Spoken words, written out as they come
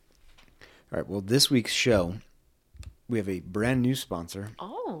All right. Well, this week's show, we have a brand new sponsor.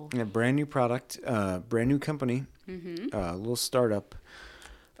 Oh. A brand new product, brand new company, a little startup.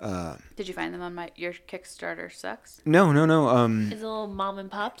 Did you find them on your Kickstarter sucks? No. Is it a little mom and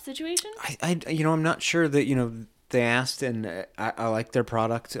pop situation? I'm not sure that, they asked, and I like their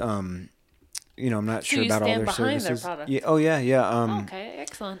product. I'm not sure about all their behind services. their product. Yeah. Oh, yeah, yeah. Okay,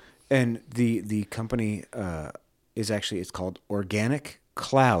 excellent. And the company it's called Organic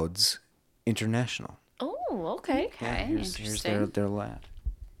Clouds International. Oh, okay. Okay, Here's interesting. their lab.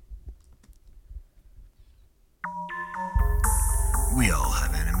 We all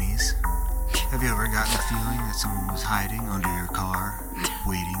have enemies. Have you ever gotten the feeling that someone was hiding under your car,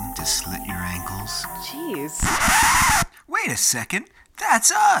 waiting to slit your ankles? Jeez. Wait a second,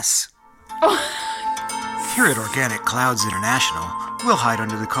 that's us! Here at Organic Clouds International, we'll hide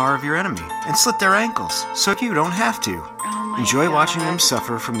under the car of your enemy and slit their ankles so you don't have to. Oh my Enjoy God. watching them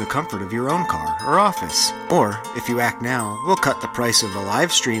suffer from the comfort of your own car or office. Or, if you act now, we'll cut the price of a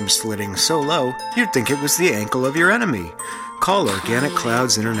live stream slitting so low, you'd think it was the ankle of your enemy. Call Organic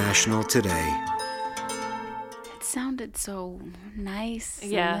Clouds International today. It sounded so nice.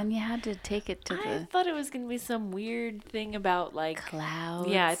 Yeah. And then you had to take it to I the thought it was going to be some weird thing about, like... clouds.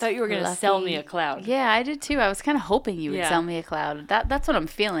 Yeah, I thought you were going to sell me a cloud. Yeah, I did too. I was kind of hoping you would Yeah. sell me a cloud. That's what I'm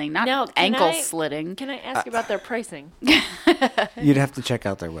feeling. Not Now, can ankle I- slitting. Can I ask about their pricing? You'd have to check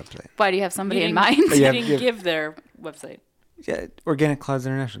out their website. Why do you have somebody You in didn't- mind? You Yeah, didn't yeah. give their website. Yeah, Organic Clouds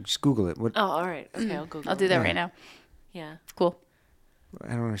International. Just Google it. What? Oh, all right. Okay, I'll Google I'll do it. that Yeah. right now. Yeah. Cool. I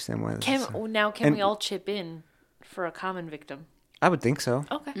don't understand why. Can And- we all chip in for a common victim? I would think so.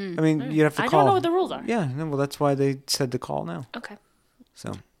 Okay. Mm. I mean, you'd have to I call. don't know what the rules are. Yeah, no, well, that's why they said to call now. Okay.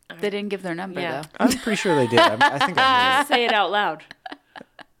 So They didn't give their number Yeah. though. I'm pretty sure they did. I think I heard Say it out loud.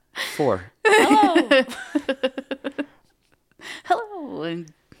 it. 4. Hello. Hello.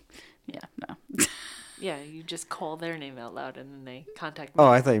 And yeah, no. Yeah, you just call their name out loud and then they contact me. Oh,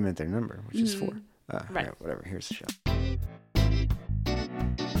 I thought you meant their number, which is 4. Right. Right, whatever. Here's the show.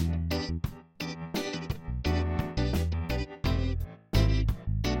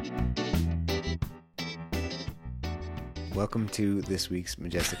 Welcome to this week's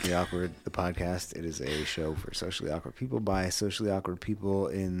Majestically Awkward, the podcast. It is a show for socially awkward people by socially awkward people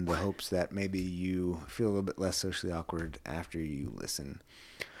in the hopes that maybe you feel a little bit less socially awkward after you listen.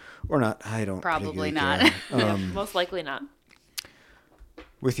 Or not. I don't Probably particularly not. care. Yeah, most likely not.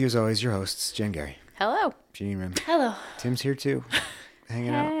 With you as always, your hosts, Jen Gary, Hello. Jeannie Rim. Hello. Tim's here too. Hanging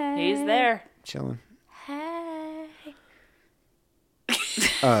out, He's there. chilling. Hey.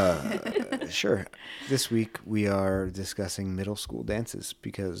 Sure. This week we are discussing middle school dances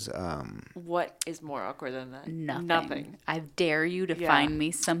because What is more awkward than that? Nothing. I dare you to Yeah. find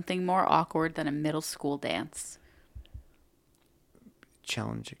me something more awkward than a middle school dance.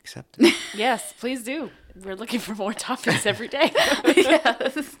 challenge accepted. Yes, please do. We're looking for more topics every day. Yeah,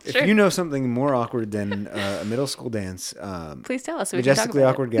 this is If true. you know something more awkward than a middle school dance, Please tell us so we can talk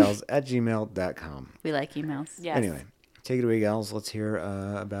about it. majesticallywkwardgals@gmail.com. We like emails. Yes. Anyway, take it away, gals. Let's hear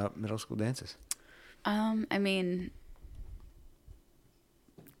about middle school dances. I mean,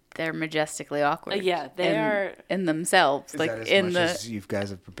 they're majestically awkward. Yeah, they are- in themselves. Is like that as in much the as you guys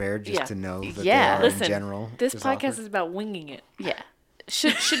have prepared just Yeah. to know that Yeah. they are Listen, in general? this just podcast awkward? is about winging it. yeah.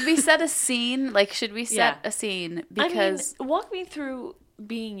 Should we set a scene? Like, should we set Yeah. a scene? Because I mean, walk me through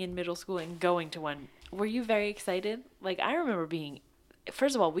being in middle school and going to one. Were you very excited? Like, I remember being.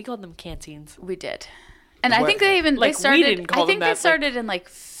 First of all, we called them canteens. we did, and I What- think they even Like, they we started. didn't call I think them they that, started in like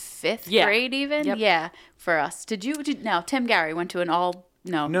fifth Yeah. grade, even. Yep. Yeah, for us. Did now Tim Gary went to an all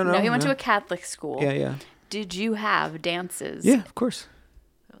no No, he went no. to a Catholic school. Yeah. Did you have dances? Yeah, of course.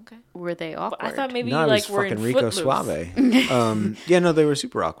 Okay. Were they awkward? I thought maybe No, you it like was were in fucking Rico Footloose. Suave. Yeah, no, they were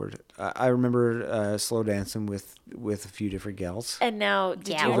super awkward. I remember slow dancing with a few different gals. And now, did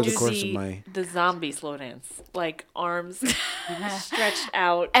Yeah. you Over do the course of the zombie slow dance? Like arms stretched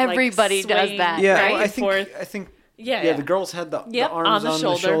out. Everybody like, does swaying that, Yeah, back well, and forth. I think. Yeah, Yeah, the girls had the Yep, arms on the the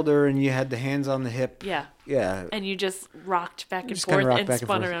shoulder. shoulder, and you had the hands on the hip. Yeah. Yeah. And you just rocked back and Just kinda forth rocked and back and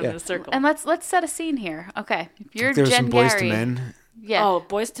spun forth, around yeah. in a circle. And let's set a scene here. Okay, if you're There was Jen some Boys Gary. to Men. Yeah. Oh,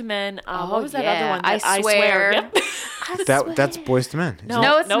 Boys to Men. What was that yeah. other one? I That Swear. Yep. That's Boys to Men. isn't No. it?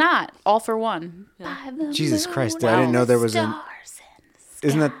 No, it's Nope. not. All for one. By the Jesus moon Christ, and I didn't know there the was stars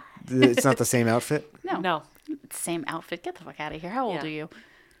Isn't that? It's not the same outfit. No. No. Same outfit. Get the fuck out of here. How old Yeah. are you?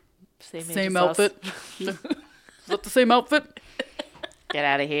 Same, age Same as us. outfit. Is that the same outfit? Get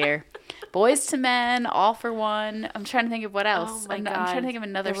out of here. Boys to Men, All for One. I'm trying to think of what else. Oh my I'm God. trying to think of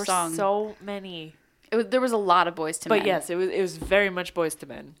another there were song. so many. There was a lot of Boys to Men. But yes, it was very much Boys to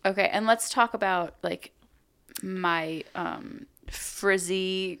Men. Okay, and let's talk about like my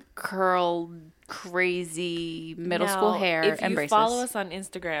frizzy, curl, crazy middle school Now, hair if and you braces. follow us on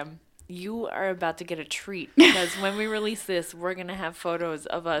Instagram, you are about to get a treat because when we release this, we're gonna have photos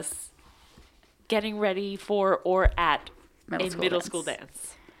of us getting ready for or at middle school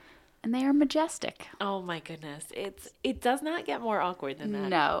dance. And they are majestic. Oh my goodness, it does not get more awkward than that.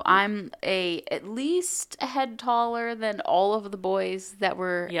 No, I'm at least a head taller than all of the boys that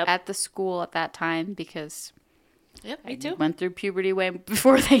were Yep. at the school at that time because Yep, me I too. went through puberty way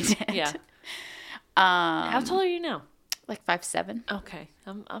before they did. Yeah. How tall are you now? Like 5'7". Okay,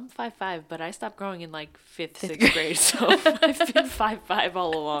 I'm 5'5", but I stopped growing in like fifth, sixth grade, so I've been 5'5"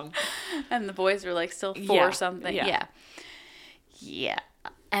 all along. And the boys were like still 4 Yeah, something. yeah. Yeah.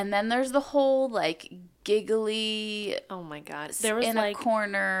 And then there's the whole like giggly Oh my god, there was in like a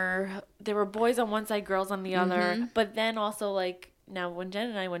corner. there were boys on one side, girls on the other, but then also like now when Jen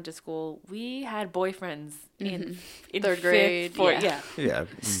and I went to school, we had boyfriends in Third fifth, grade, fourth, yeah. Yeah.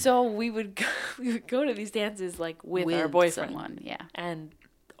 So we would go to these dances like with our boyfriend someone, yeah. and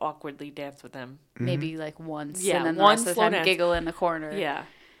awkwardly dance with them. Maybe like once. Yeah, and then the one rest of the slow time dance. giggle in the corner. Yeah.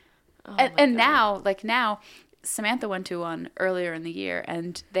 Oh and my and God. now Samantha went to one earlier in the year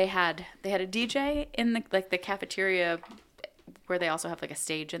and they had a DJ in the cafeteria where they also have like a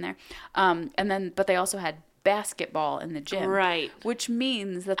stage in there. But they also had basketball in the gym. Right. Which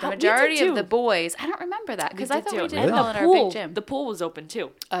means that the We did majority of too. the boys, I don't remember that because I thought we did And it all in the our pool, big gym. the pool was open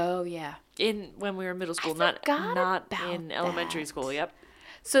too. Oh yeah. When we were in middle school, forgot not about in elementary that. school. Yep.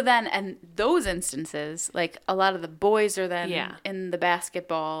 So then, and those instances, like a lot of the boys are then Yeah. in the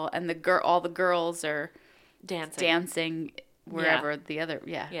basketball, and all the girls are dancing wherever the other.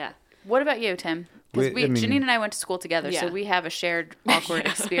 Yeah. Yeah. What about you, Tim? Because I mean- Janine and I went to school together, so Yeah. we have a shared awkward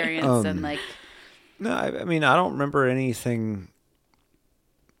experience, and like No, I mean, I don't remember anything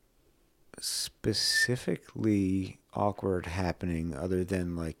specifically awkward happening other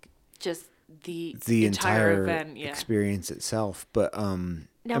than like Just the entire event. Yeah. experience itself. But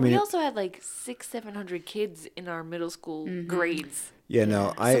Now I mean, we also had like 600-700 kids in our middle school grades. yeah,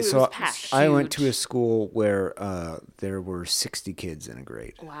 no, So it was packed. I went to a Huge. school where there were 60 kids in a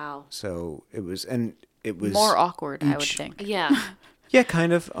grade. Wow. So it was more awkward, I would each- think. Yeah. Yeah,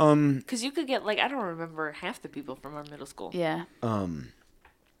 kind of. Because you could get like I don't remember half the people from our middle school. Yeah. I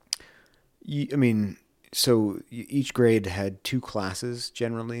mean, so each grade had 2 classes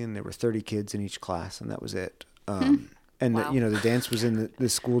generally, and there were 30 kids in each class, and that was it. And Wow. the dance was in the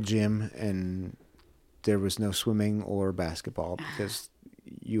school gym, and there was no swimming or basketball because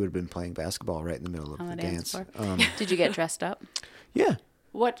you would have been playing basketball right in the middle of On the the dance dance. floor. Did you get dressed up? Yeah.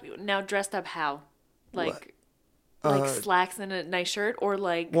 What now? Dressed up how? Like slacks and a nice shirt, or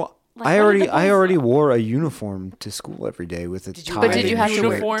like? Well, like, I what did the already boys- wore a uniform to school every day with a tie. But did you and have to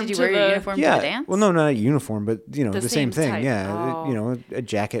wear? uniform Did you to wear your the- uniform Yeah. to the dance? Well, no, not a uniform, but the, The same same thing. type. Yeah. Oh. A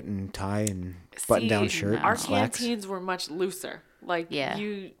jacket and tie and button-down See, shirt Our and slacks. canteens were much looser. Like Yeah.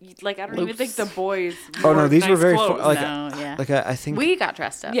 you like I don't even think the Loops. boys. Oh, no, wore these were nice very clothes. like No, yeah. like I think We got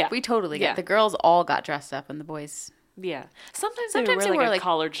dressed up. Yeah. We totally got. Yeah. The girls all got dressed up, and the boys. Yeah. Sometimes Sometimes they would wear like a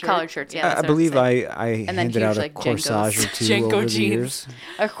collared shirt. collared shirts. Yeah, that's I what I'm believe saying. I And then handed out huge, a like, corsage or Jenkos. two Jenko over the jeans. years.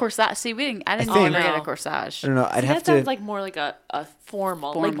 A corsage. See, I didn't think- ever get a No. corsage. I don't know. I'd See, have that to. sounds like more like a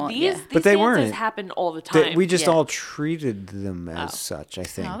formal. Formal, Like yeah. these But they dances weren't. happen all the time. we just Yeah. all treated them as Oh. such. I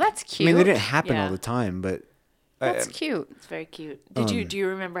think. Oh, that's I mean, they cute. didn't happen Yeah. all the time, but That's cute. It's very cute. Do you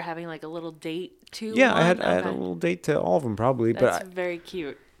remember having like a little date too? yeah, I had a little date to all of them probably, That's but very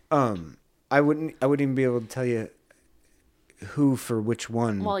cute. I wouldn't even be able to tell you who for which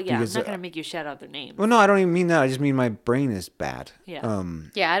one. Well, yeah, because, I'm not gonna make you shout out their names. well, no, I don't even mean that. I just mean my brain is bad. Yeah.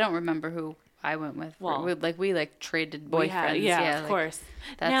 Yeah, I don't remember who I went with. Well, we traded We boyfriends. had- yeah, of like, course.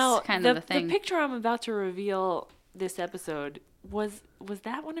 That's now, kind of the thing. The picture I'm about to reveal this episode was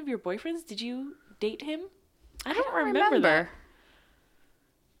that one of your boyfriends? Did you date him? I don't remember that.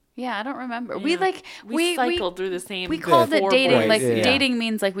 Yeah, I don't remember. Yeah. We like we cycled through the same. We called it four dating. boys. Like yeah. dating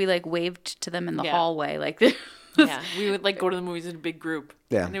means like we like waved to them in the Yeah. hallway. Like Yeah, we would like go to the movies in a big group.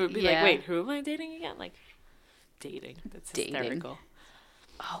 Yeah. And it would be Yeah. like, wait, who am I dating again? Like, dating. That's Dating. hysterical.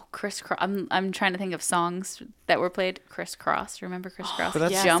 oh, crisscross. I'm trying to think of songs that were played. Crisscross. Remember crisscross? But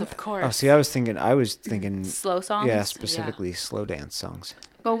that's- Yes, Jump. of course. Oh, see, I was thinking. Slow songs. Yeah, specifically slow dance songs.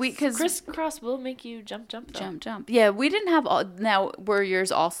 Well, because Crisscross will make you jump, though. jump. Yeah, we didn't have all. Now were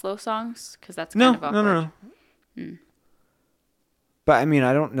yours all slow songs? Because that's kind No, of awkward. no. But I mean,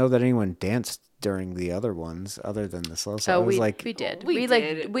 I don't know that anyone danced during the other ones other than the slow song. Oh, I was we like, did. We We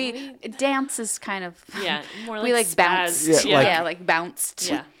did. like we dance is kind of Yeah, more like we like spaz. bounced. Yeah, Yeah, like- like bounced.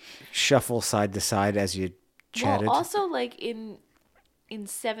 Yeah. shuffle side to side as you chatted. Well, also like in in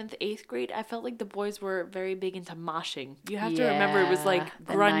 7th, 8th grade, I felt like the boys were very big into moshing. You have to remember it was like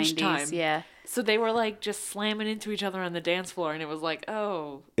the grunge 90s, time. Yeah. So they were like just slamming into each other on the dance floor, and it was like,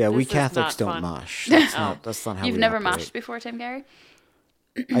 oh, Yeah, we this is Catholics not don't fun. mosh. That's not how You've we never operate. moshed before, Tim Gary?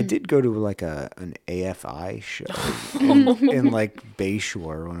 I did go to like an AFI show in like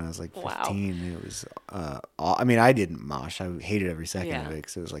Bayshore when I was like 15. Wow. It was, I mean, I didn't mosh. I hated every second Yeah. of it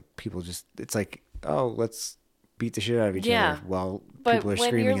because it was like people just, it's like, oh, let's beat the shit out of each Yeah. other while But people are when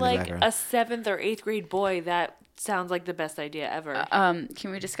screaming you're in the like background. a 7th or 8th grade boy, that sounds like the best idea ever.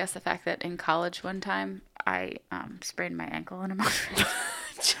 Can we discuss the fact that in college one time I sprained my ankle in a mosh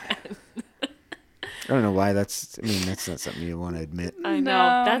pit? I don't know why that's not something you want to admit. I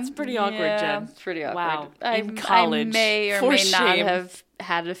know. That's pretty awkward, Jen. It's pretty awkward. Wow. I, In college. I may or For may not shame. have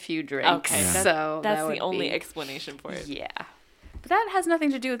had a few drinks. Okay. Yeah. So That's that the would only be- explanation for it. Yeah. But that has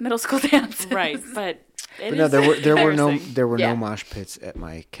nothing to do with middle school dance. Right. But it But no, is there were Yeah. no mosh pits at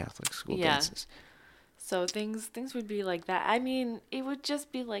my Catholic school Yeah. dances. So things would be like that. I mean, it would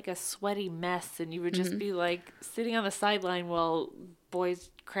just be like a sweaty mess, and you would just be like sitting on the sideline while boys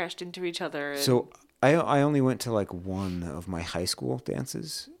crashed into each other. And So I only went to like one of my high school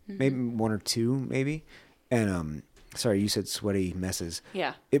dances, maybe one or two, maybe. And sorry, you said sweaty messes.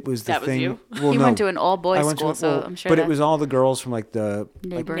 yeah, It was the That was thing. you? Well, He no, went to an all-boys I went school, to so I'm sure But it that- was all the girls from like the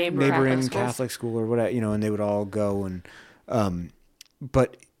Neighboring neighboring Catholic schools. Catholic school or whatever, and they would all go and,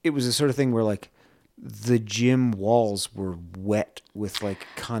 but it was the sort of thing where like the gym walls were wet with like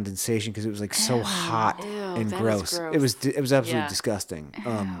condensation because it was like so hot Ew, and that is gross. gross. It was absolutely Yeah. disgusting.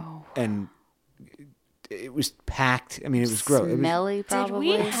 And it was packed. I mean, it was gross. It was, Smelly, did probably.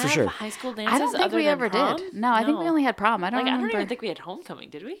 we have sure. high school dances? I don't think other we than ever prom? did. No, I think we only had prom. I don't Like I remember. don't even think we had homecoming.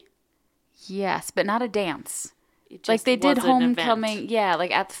 Did we? Yes, but not a dance. It Like just they did was an event. homecoming, yeah.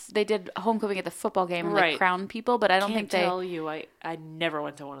 Like they did homecoming at the football game and Right. like crown people, but I don't Can't think they. tell you. I never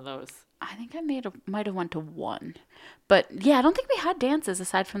went to one of those. I think I might have went to one, but yeah, I don't think we had dances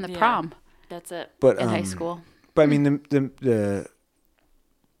aside from the Yeah. prom That's it. but in high school. But I mean, the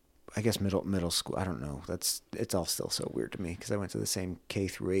I guess middle school. I don't know. It's all still so weird to me because I went to the same K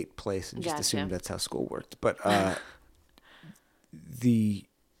through 8 place and just Gotcha. assumed that's how school worked. But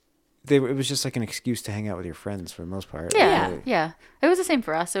it was just like an excuse to hang out with your friends for the most part. Yeah, yeah. It was the same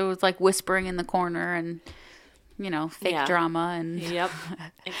for us. It was like whispering in the corner and fake Yeah. drama and Yep.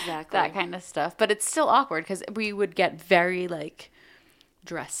 Exactly. that kind of stuff. But it's still awkward because we would get very like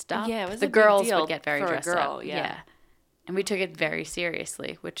dressed up. Yeah, it was the a big girls deal would get very for a dressed girl, up. yeah. And we took it very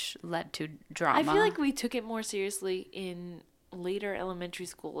seriously, which led to drama. I feel like we took it more seriously in later elementary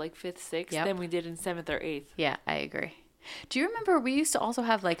school, like 5th, 6th, Yep. than we did in 7th or 8th. Yeah, I agree. Do you remember we used to also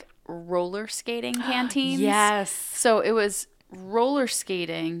have like roller skating canteens? Yes. So it was roller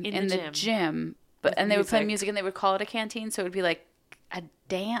skating In in the the gym. gym, but With and they would play music. music and they would call it a canteen. So it would be like a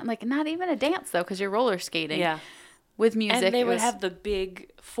dance, like not even a dance though, because you're roller skating. Yeah. With music, And they it would was have the big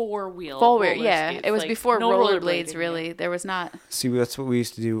 4-wheel. forward. roller Yeah, skates, it was like, before no rollerblades. rollerblading, Really, yeah. there was not. See, that's what we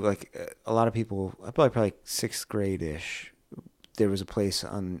used to do. Like a lot of people, probably 6th grade ish. There was a place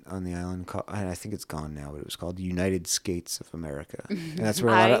on the island called, and I think it's gone now, but it was called United Skates of America, and that's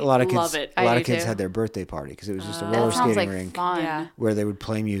where a lot of kids, love it. a lot I of do kids too. had their birthday party because it was just a That roller sounds skating like rink fun. Yeah. where they would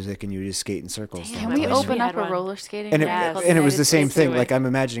play music and you would just skate in circles. Damn, down Can the we place. open We up had a one. roller skating? And it, rink Yes. called and it was United the same Skates? thing. do it. Like I'm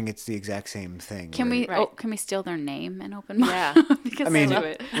imagining it's the exact same thing. Can where- we? Right. Oh, can we steal their name and open? one? Yeah. because I mean, do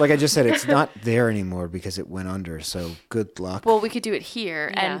it. like I just said, it's not there anymore because it went under. So good luck. well, we could do it here,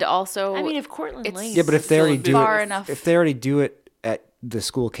 Yeah. and also. I mean, if Cortland it's- Lane. Yeah, but if they already do far it, enough. if they already do it at the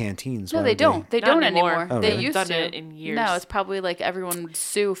school canteens, No, why they would don't. They Not don't anymore. anymore. Oh, They really? used Done to. it in years. No, it's probably like everyone would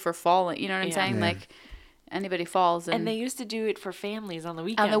sue for falling. You know what I'm Yeah. saying? Yeah. Like anybody falls And they used to do it for families on the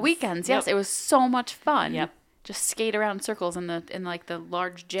weekends. on the weekends. Yes, Yep. it was so much fun. Yep. Just skate around in circles in like the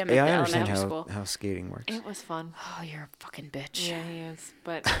large gym Yeah, at I the understand elementary school. how skating works. It was fun. Oh, you're a fucking bitch. Yeah, he is.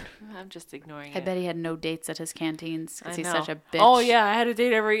 But I'm just ignoring I it. bet he had no dates at his canteens I because he's know. such a bitch. Oh yeah, I had a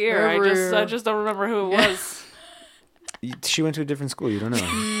date every year. I Every- just don't remember who it was. She went to a different school. You don't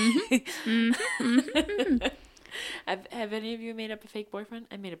know. Have any of you made up a fake boyfriend?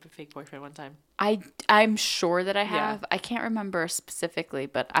 I made up a fake boyfriend one time. I'm sure that I Yeah. have. I can't remember specifically,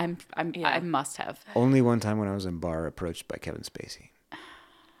 but Yeah. I must have. Only one time when I was in bar, approached by Kevin Spacey.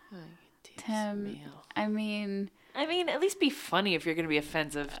 Tim, I mean, I mean, at least be funny if you're going to be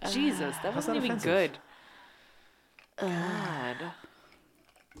offensive. Jesus, that wasn't that even offensive? good. God.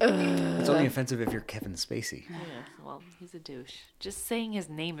 It's only offensive if you're Kevin Spacey. Yeah, well, he's a douche. Just saying his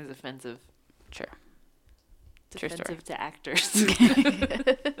name is offensive. sure. It's True story. offensive to actors.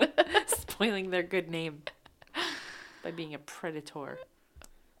 Spoiling their good name by being a predator.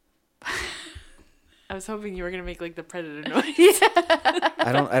 I was hoping you were gonna make like the predator noise.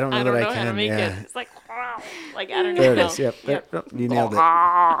 I don't know I don't that know I how to can. make Yeah. it. It's like, like I don't There know. it is. Yep. Yep. There- you nailed it.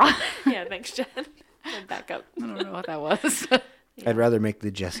 Yeah, thanks, Jen. Then back up. I don't know what that was. I'd rather make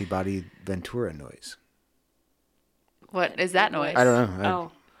the Jesse Body Ventura noise. What is that noise? I don't know.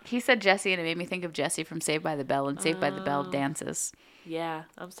 Oh, He said Jesse, and it made me think of Jesse from Saved by the Bell, and Saved by the Bell dances. yeah.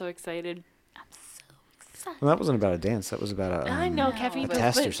 I'm so excited. Well, that wasn't about a dance. That was about I know, No, caffeine a pills,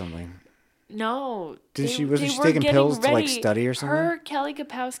 test but or something. no. Wasn't she were taking getting pills to like ready. study or something? Her, Kelly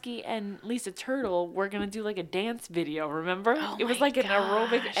Kapowski, and Lisa Turtle were gonna do like a dance video. Remember? Oh it was my like an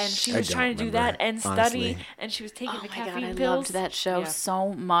aerobic, and she I was don't trying to do remember, that and study, honestly. and she was taking Oh the my god, caffeine I pills. loved that show Yeah.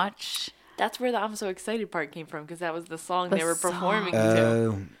 so much. That's where the "I'm so excited" part came from, because that was the song The they were song. performing to.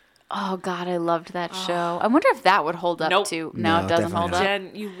 Oh, Oh god, I loved that show. I wonder if that would hold up Nope. too. No, No, it doesn't definitely hold not. up.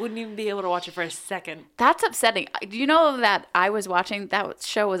 Jen, you wouldn't even be able to watch it for a second. That's upsetting. Do you know that I was watching that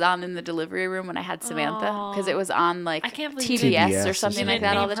show was on in the delivery room when I had Samantha because it was on like I can't believe TBS TBS or or something You like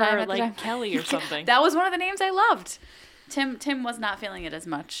didn't that all name the time. her, at the like time. Kelly or something. That was one of the names I loved. Tim was not feeling it as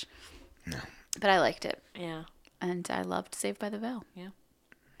much. No. But I liked it. Yeah. And I loved Saved by the Bell. Yeah.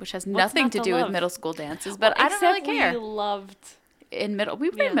 Which has What's nothing not to to do with love? middle school dances, but I don't really Except care. We loved. We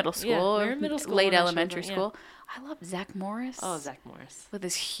were Yeah, in middle yeah, school, we were in middle school late when our elementary children- yeah. school. I loved Zach Morris. Oh, Zach Morris With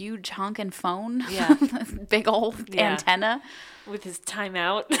his huge honking phone. Yeah. Big old Yeah. antenna. with his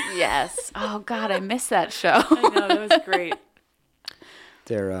timeout. Yes. Oh God, I miss that show. I know, that was great.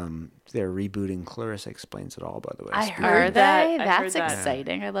 they're rebooting Clarissa Explains It All. By the way, I Speaking- heard that. I heard That's that.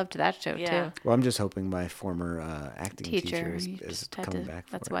 exciting. I loved that show Yeah. too. Well, I'm just hoping my former acting teacher You is just had coming to- back.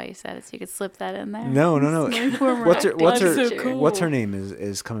 That's for why you said it, so you could slip that in there. No. What's her acting what's her teacher. So cool. what's her name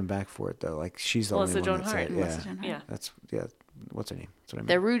is coming back for it though. Like she's the Melissa only Joan one that's Hart. it. Melissa Yeah, Joan Hart. Yeah. that's What's her name? That's what I meant.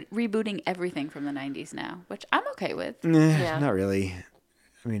 They're rebooting everything from the 90s now, which I'm okay with. Yeah. Not really.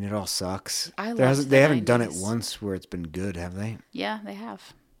 I mean, it all sucks. I There loved hasn't- the they haven't done it 90s. once where it's been good, have they? Yeah, they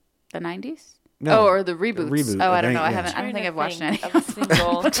have. The 90s? No. Oh, or the reboots. reboot, Oh, I I don't think, know. I yeah. haven't. I don't think I've watched any. of a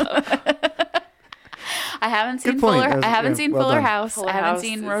single. I haven't seen Good point. Fuller. That was- I haven't yeah, seen well Fuller done. House. Fuller I haven't House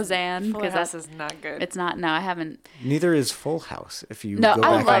seen is- Roseanne Fuller because House that's is not good. it's not. No, I haven't. Neither is Full House. If you No, go I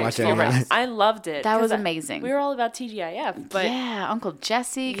back and liked watch Full any of House. it. I loved it. That was 'cause amazing. We were all about TGIF, but yeah, Uncle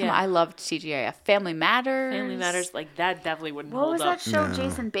Jesse. Come Yeah. on, I loved TGIF. Family Matters. Family Matters, like that definitely wouldn't What hold was up. that show No.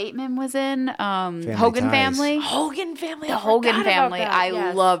 Jason Bateman was in? Hogan Ties. Family. Hogan Family. The I Hogan forgot about Family. that, I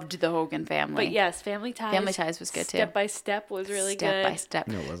yes. loved the Hogan Family. But yes, Family Ties. Family Ties was good, too. Step by Step was really Step good. by Step.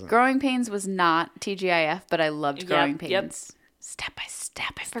 No, it wasn't. Growing Pains was not TGIF, but I loved Yep, Growing yep. Pains. Step by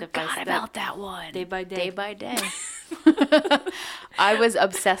Step. I Step by forgot Step. about that one. Day by Day. Day by Day. I was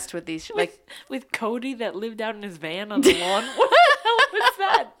obsessed with these. Like, With Cody that lived out in his van on the lawn. What the hell was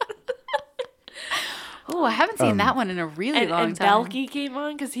that? oh, I haven't seen that one in a really long And time. Belky came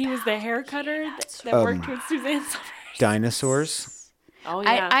on because he was the hair cutter that worked with Suzanne Summers. Dinosaurs. Oh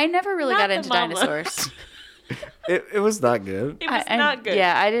yeah, I never really Not got the into mama. dinosaurs. It was not good. it was I- not good.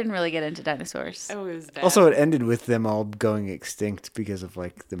 Yeah, I didn't really get into dinosaurs. it was bad. Also, it ended with them all going extinct because of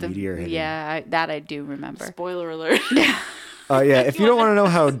like the meteor hitting. Yeah, that I do remember. spoiler alert. Yeah. If you don't want to know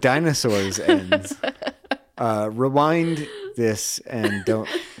how dinosaurs ends, rewind this and don't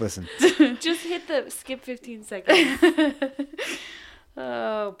listen. Just hit the skip 15 seconds.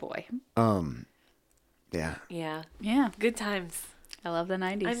 Oh boy. Yeah. Yeah, Yeah, good times. I love the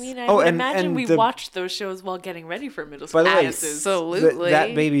 90s. I mean, I Oh, would and- imagine and we the- watched those shows while getting ready for middle By school the way, classes. absolutely.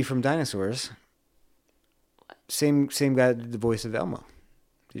 That baby from Dinosaurs. Same guy that did the voice of Elmo.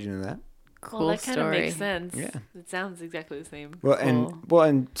 Did you know that? Cool well, that kind of story. makes sense. Yeah. It sounds exactly the same. Well, Cool.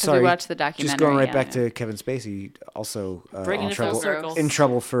 and we sorry, watched the just documentary, going right yeah, back yeah. to Kevin Spacey, also Bringing in it full trouble. circle. In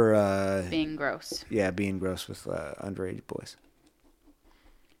trouble for Being gross. being gross with underage boys.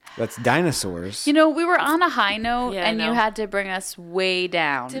 That's Dinosaurs. You know, we were on a high note, Yeah, I and you know. had to bring us way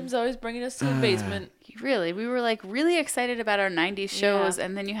down. Tim's always bringing us to the basement. Really, we were like really excited about our 90s shows, Yeah.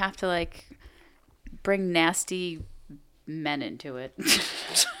 and then you have to like bring nasty men into it.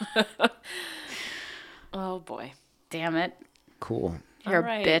 Oh boy. Damn it. Cool. You're All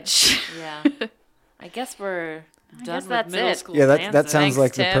right. a bitch. Yeah. I guess we're done guess with that's middle it. school Yeah, that dances. sounds Thanks,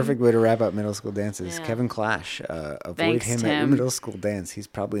 like the Tim. perfect way to wrap up middle school dances. Yeah. Kevin Clash, avoid Thanks, him at Tim. middle school dance. He's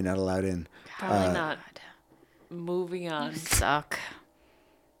probably not allowed in. Probably not. Moving on. Suck.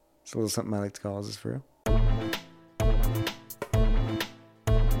 It's a little something I like to call. Is this for real?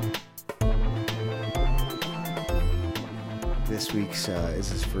 This week's Is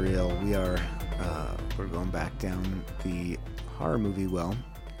This For Real? We're going back down the horror movie well.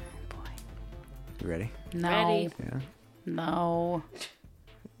 You ready? No. Ready. Yeah. No.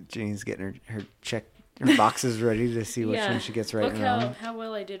 Jane's getting her check Her box is ready to see which one she gets right Look and wrong. how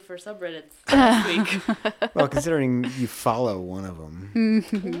well I did for subreddits last week. Well, considering you follow one of them.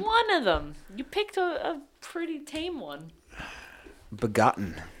 One of them. You picked a pretty tame one.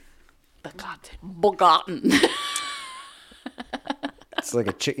 Begotten. Begotten. It's like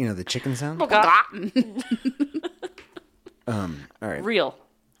the chicken sound? Begotten. All right. Real.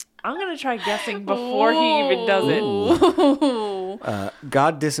 I'm going to try guessing before he even does it.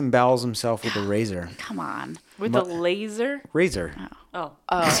 God disembowels himself with a razor. Come on. With a laser? Razor. Oh.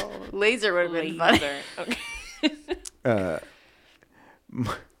 Oh, laser would have been funny. Laser. Okay.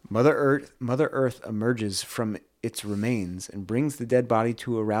 Mother Earth emerges from its remains and brings the dead body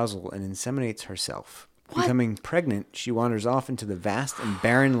to arousal and inseminates herself. What? Becoming pregnant, she wanders off into the vast and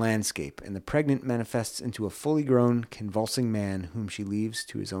barren landscape, and the pregnant manifests into a fully grown, convulsing man whom she leaves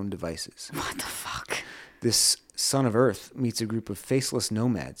to his own devices. What the fuck? This son of Earth meets a group of faceless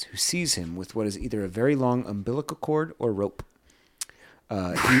nomads who seize him with what is either a very long umbilical cord or rope.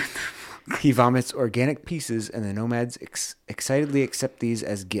 He vomits organic pieces, and the nomads excitedly accept these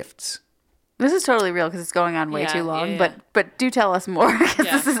as gifts. This is totally real because it's going on way too long. Yeah. But do tell us more because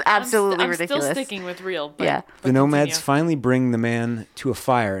Yeah. this is absolutely I'm ridiculous. still sticking with real. But, Yeah. but The nomads continue. finally bring the man to a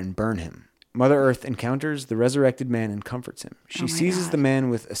fire and burn him. Mother Earth encounters the resurrected man and comforts him. She seizes the man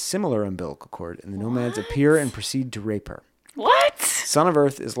with a similar umbilical cord, and the nomads appear and proceed to rape her. What? Son of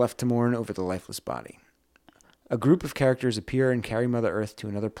Earth is left to mourn over the lifeless body. A group of characters appear and carry Mother Earth to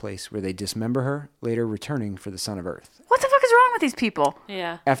another place where they dismember her, later returning for the Son of Earth. What the fuck is wrong with these people?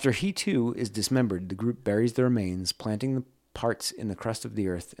 Yeah. After he too is dismembered, the group buries the remains, planting the parts in the crust of the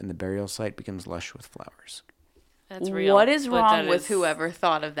earth, and the burial site becomes lush with flowers. That's real. What is but wrong that with is- whoever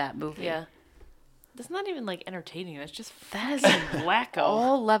thought of that movie? Yeah. That's not even like entertaining. That's just That is wacko.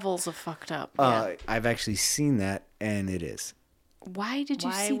 all levels of fucked up. I've actually seen that, and it is. Why did you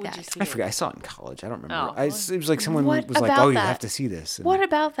Why see would that? you see I it? forgot. I saw it in college. I don't remember. Oh. It was like someone What was like, about "Oh, you that? have to see this." And, What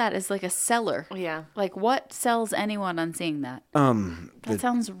about that is like a seller? Yeah. Like, what sells anyone on seeing that? That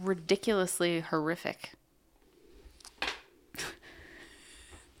sounds ridiculously horrific.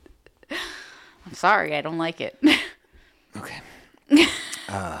 I'm sorry, I don't like it. Okay.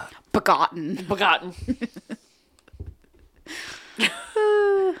 Begotten. Begotten.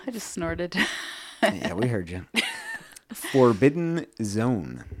 I just snorted. Yeah, we heard you. Forbidden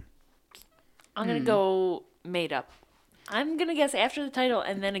Zone. I'm going to go made up. I'm going to guess after the title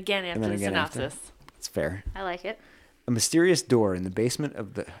and then again after then the again after. synopsis. It's fair. I like it. A mysterious door in the basement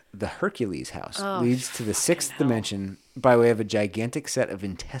of the Hercules house leads to the sixth dimension by way of a gigantic set of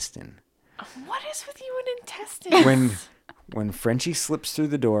intestine. What is with you and intestines? When Frenchie slips through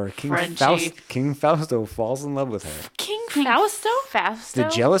the door, Frenchie. King Fausto falls in love with her. King Fausto? Fausto? The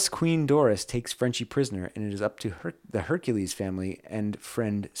jealous Queen Doris takes Frenchie prisoner, and it is up to the Hercules family and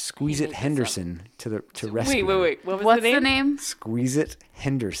friend Squeeze It Henderson to rescue her. Wait. What was What's the name? Squeeze It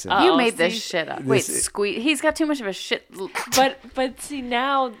Henderson. You Oh, made this see, shit up. this Wait, is- squeeze. He's got too much of a shit. But see,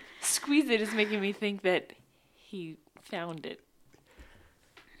 now Squeeze It is making me think that he found it.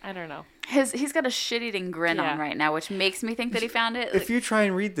 I don't know. He's got a shit-eating grin Yeah. on right now, which makes me think that he found it. If you try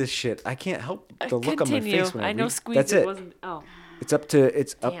and read this shit, I can't help the look on my Continue. face when I I know read. Squeeze That's It it. wasn't. Oh. It's up to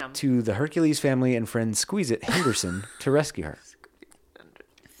Damn. the Hercules family and friend Squeeze It Henderson to rescue her.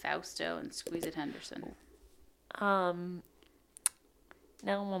 Fausto and Squeeze It Henderson. Now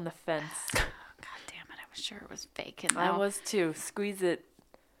I'm on the fence. God damn it! I was sure it was fake. And I now was too. Squeeze It.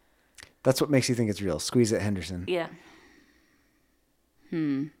 That's what makes you think it's real. Squeeze It Henderson. Yeah.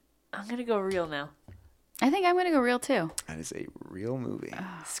 I'm gonna go real now. I think I'm gonna go real too. That is a real movie.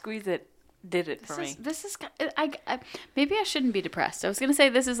 Squeeze It did it for me. This is maybe I shouldn't be depressed. I was gonna say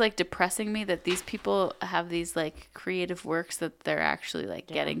this is like depressing me that these people have these like creative works that they're actually like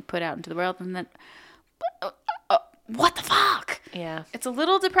getting put out into the world, and then what the fuck? Yeah. It's a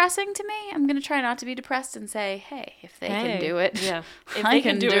little depressing to me. I'm gonna try not to be depressed and say, hey, if they can do it, Yeah. If I they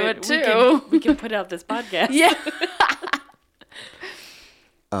can do it we too. we can put out this podcast. yeah.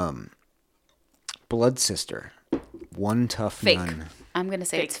 Blood Sister. One Tough Fake. Nun. I'm gonna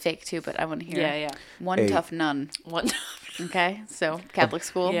say it's fake too, but I want to hear. Yeah, yeah. One Hey. tough nun. One. Okay, so Catholic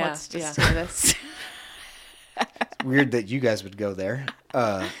school. Yeah, Let's just yeah. do this. Weird that you guys would go there.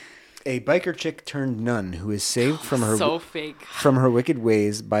 A biker chick turned nun who is saved from her So fake. from her wicked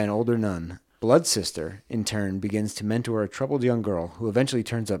ways by an older nun. Blood Sister, in turn, begins to mentor a troubled young girl who eventually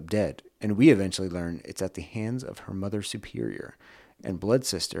turns up dead, and we eventually learn it's at the hands of her mother superior. And Blood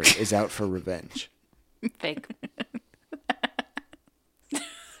Sister is out for revenge. Fake.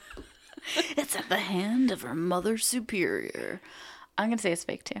 It's at the hand of her mother superior. I'm gonna say it's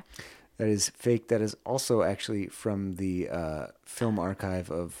fake too. That is fake. That is also actually from the film archive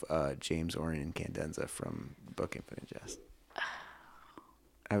of James Orion Candenza from the book Infinite Jest.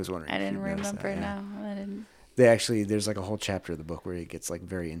 I was wondering. I if didn't you'd noticed remember. that, yeah. No, I didn't. There's like a whole chapter of the book where he gets like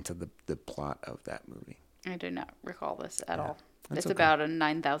very into the plot of that movie. I do not recall this at all. That's It's okay. about a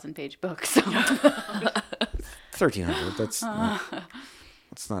 9,000-page book, so 1,300. Let's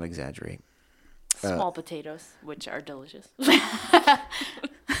not exaggerate. Small potatoes, which are delicious.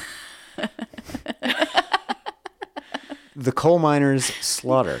 The coal miners'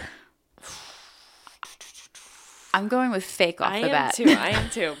 slaughter. I'm going with fake off the bat. I am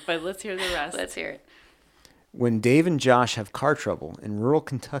too. But let's hear the rest. Let's hear it. When Dave and Josh have car trouble in rural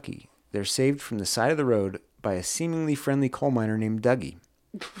Kentucky, they're saved from the side of the road by a seemingly friendly coal miner named Dougie.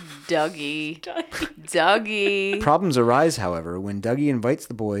 Dougie. Problems arise, however, when Dougie invites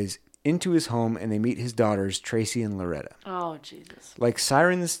the boys into his home and they meet his daughters, Tracy and Loretta. Oh, Jesus. Like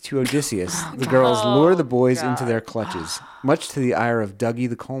sirens to Odysseus, the girls lure the boys into God. their clutches, much to the ire of Dougie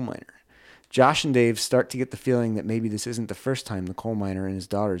the coal miner. Josh and Dave start to get the feeling that maybe this isn't the first time the coal miner and his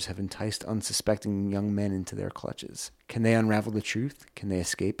daughters have enticed unsuspecting young men into their clutches. Can they unravel the truth? Can they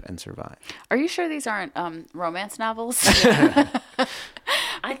escape and survive? Are you sure these aren't romance novels?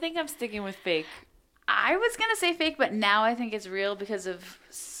 I think I'm sticking with fake. I was going to say fake, but now I think it's real because of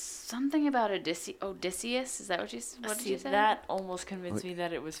something about Odysseus. Is that what you See, said? that almost convinced me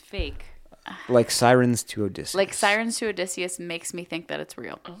that it was fake. Like sirens to Odysseus. Like Sirens to Odysseus makes me think that it's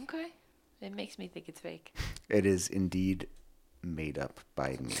real. Okay. It makes me think it's fake. It is indeed made up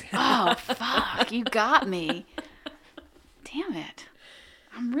by me. Oh, fuck. You got me. Damn it.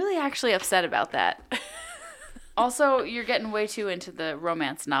 I'm really actually upset about that. Also, you're getting way too into the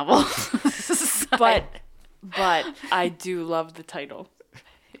romance novel. But I do love the title.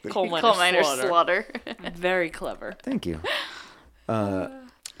 Coal Miner Slaughter. Very clever. Thank you.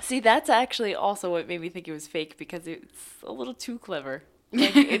 See, that's actually also what made me think it was fake because it's a little too clever.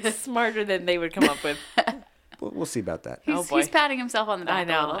 Like, it's smarter than they would come up with. We'll see about that. He's patting himself on the back.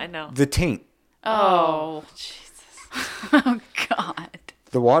 I know. The taint. Oh. Jesus. Oh, God.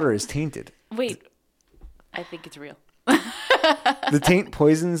 The water is tainted. Wait. I think it's real. The taint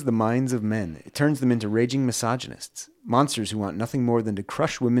poisons the minds of men. It turns them into raging misogynists, monsters who want nothing more than to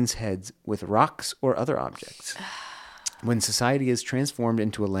crush women's heads with rocks or other objects. When society is transformed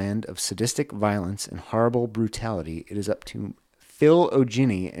into a land of sadistic violence and horrible brutality, it is up to Phil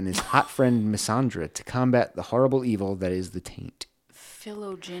O'Ginny and his hot friend Missandra to combat the horrible evil that is the taint.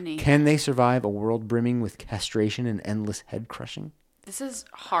 Philogeny. Can they survive a world brimming with castration and endless head crushing? This is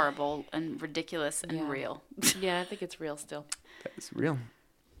horrible and ridiculous and real. Yeah, I think it's real still. That's real.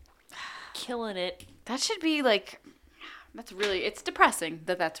 Killing it. That should be like, it's depressing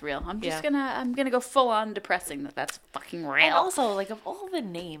that that's real. I'm Yeah. gonna go full on depressing that that's fucking real. And also, like, of all the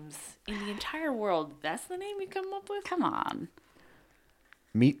names in the entire world, that's the name you come up with? Come on.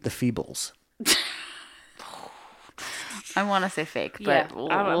 Meet the Feebles. I want to say fake, but Yeah, we'll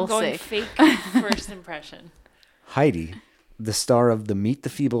I'm going see. fake first impression. Heidi, the star of the Meet the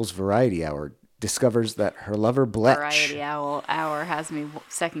Feebles Variety Hour, discovers that her lover Bletch... Variety hour has me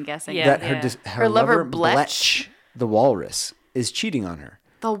second guessing. Yeah. that her lover lover Bletch, the walrus, is cheating on her.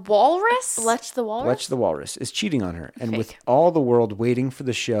 The walrus? Bletch the Walrus? Bletch the walrus is cheating on her, and with all the world waiting for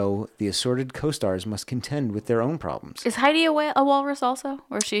the show, the assorted co-stars must contend with their own problems. Is Heidi a walrus also,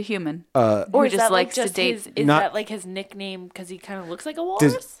 or is she a human? Or Who is just that likes like to date? Is Not- that like his nickname because he kind of looks like a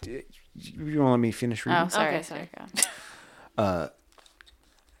walrus? You want to let me finish reading? Oh, sorry. Okay, sorry.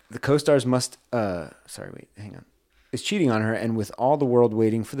 The co-stars must... hang on. Is cheating on her, and with all the world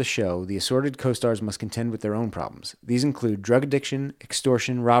waiting for the show, the assorted co-stars must contend with their own problems. These include drug addiction,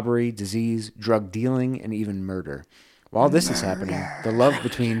 extortion, robbery, disease, drug dealing, and even murder. While this is happening, the love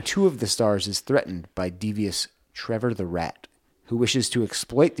between two of the stars is threatened by devious Trevor the Rat, who wishes to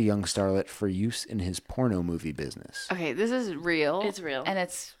exploit the young starlet for use in his porno movie business. Okay, this is real. It's real. And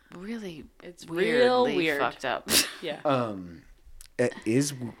it's really real weirdly weird. fucked up. Yeah. It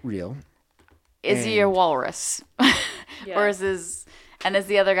is real. Is he a walrus? Yeah. Or is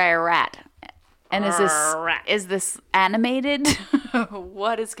the other guy a rat? And is this animated?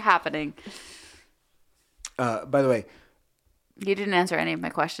 What is happening? By the way, You didn't answer any of my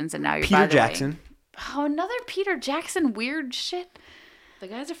questions, and now you're Peter bothering. Jackson. Oh, another Peter Jackson weird shit. The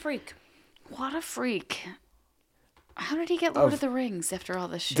guy's a freak. What a freak. How did he get Lord of the Rings after all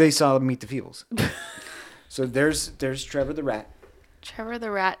this shit? They saw Meet the Feebles. So there's Trevor the Rat. Trevor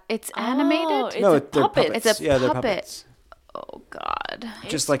the Rat. It's animated? It's a they're puppet. It's a Yeah, they're puppet. puppets. Oh, God.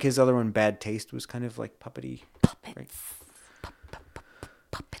 Just like his other one, Bad Taste, was kind of like puppety. Right?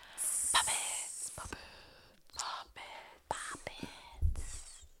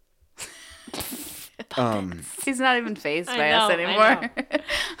 He's not even phased I by know, us I anymore.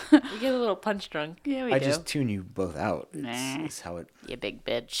 We get a little punch drunk. Yeah, we I do. just tune you both out. Nah. It's how it. You big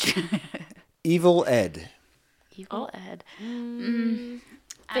bitch. Evil Ed. Evil Ed.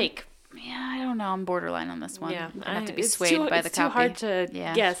 Fake. Yeah, I don't know. I'm borderline on this one. Yeah, I have to be it's swayed by the it's too copy. hard to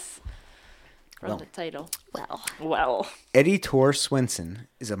Yeah. guess from Well. the title. Well, Eddie Tor Swenson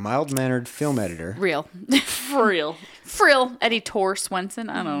is a mild-mannered film editor. real. For real. Frill. Eddie Tor Swenson.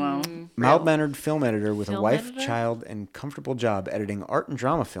 I don't know. Mild-mannered film editor with a Film wife, editor? child, and comfortable job editing art and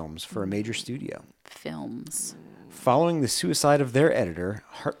drama films for a major studio. Films. Following the suicide of their editor,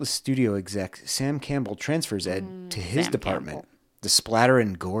 Heartless studio exec Sam Campbell transfers Ed to his Sam department, Campbell. the splatter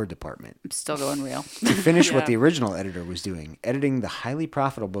and gore department, I'm still going real. to finish what Yeah. the original editor was doing, editing the highly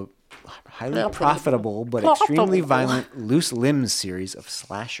profitable but extremely violent Loose Limbs series of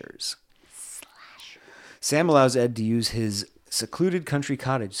slashers. Sam allows Ed to use his secluded country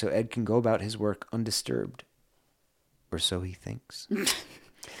cottage so Ed can go about his work undisturbed. Or so he thinks.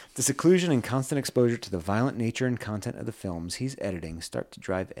 The seclusion and constant exposure to the violent nature and content of the films he's editing start to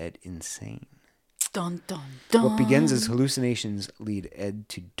drive Ed insane. Dun, dun, dun. What begins as hallucinations lead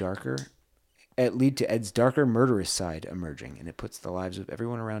to Ed's darker, murderous side emerging, and it puts the lives of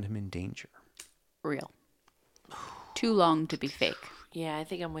everyone around him in danger. Real. Too long to be fake. Yeah, I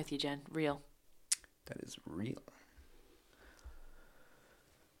think I'm with you, Jen. Real. That is real.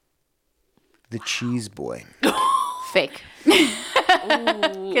 The Cheese Boy. Fake.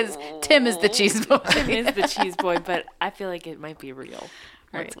 Because Tim is the cheese boy. Tim is the cheese boy, but I feel like it might be real.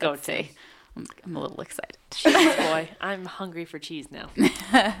 Let's go, let's Tim. see. I'm a little excited. Cheese boy. I'm hungry for cheese now.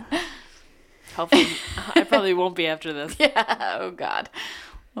 Hopefully, I probably won't be after this. Yeah. Oh, God.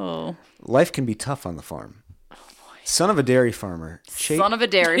 Oh. Life can be tough on the farm. Son of a dairy farmer, Son of a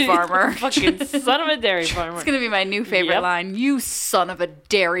dairy farmer. Fucking son of a dairy farmer. It's going to be my new favorite Yep. line. You son of a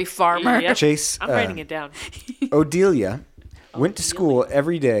dairy farmer. Yep. Chase I'm writing it down. Odelia went to school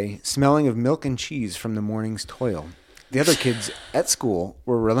every day smelling of milk and cheese from the morning's toil. The other kids at school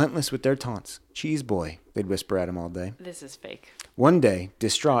were relentless with their taunts. Cheese boy, they'd whisper at him all day. This is fake. One day,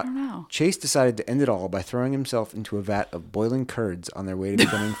 distraught, know. Chase decided to end it all by throwing himself into a vat of boiling curds on their way to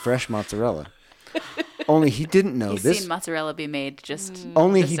becoming fresh mozzarella. Only he didn't know He's this. seen mozzarella be made. Just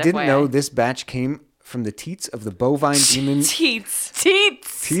Only just he didn't FYI. know this batch came from the teats of the bovine demon. Teats.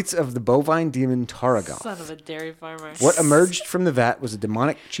 Teats. Teats of the bovine demon Taragoth. Son of a dairy farmer. What emerged from the vat was a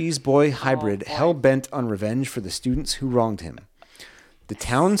demonic cheese boy hybrid hell bent on revenge for the students who wronged him. The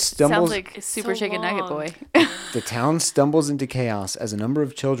town Sounds stumbles. like Super so Chicken Nugget long. Boy. The town stumbles into chaos as a number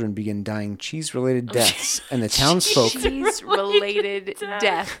of children begin dying cheese-related deaths, and the townsfolk Cheese-related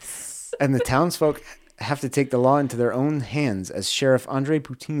deaths. have to take the law into their own hands as Sheriff Andre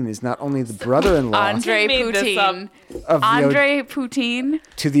Poutine is not only the brother-in-law Andre He made this up. Poutine. of Andre Poutine.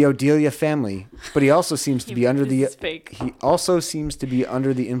 to the Odelia family, but he also seems to be under the This is fake. he also seems to be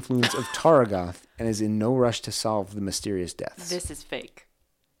under the influence of Taragoth and is in no rush to solve the mysterious deaths. This is fake.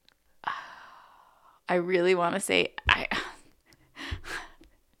 I really want to say I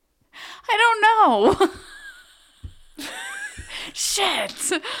don't know. Shit.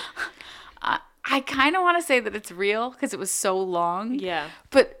 I kind of want to say that it's real because it was so long. Yeah.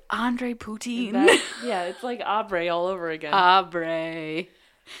 But Andre Poutine. Yeah, it's like Aubrey all over again. Aubrey.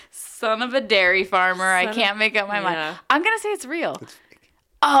 Son of a dairy farmer. I Son of- can't make up my Yeah. mind. I'm going to say it's real.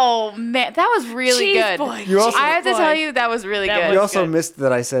 Oh, man. That was really Cheese good. boy. You also- I have to Boy. tell you, that was really That good. You was also good. missed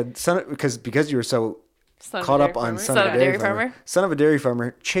that I said son because you were so Son of a caught dairy up on farmer. son of a dairy farmer. Son of a dairy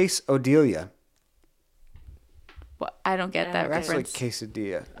farmer, Chase Odelia. What? I don't get that don't get it. It's like reference.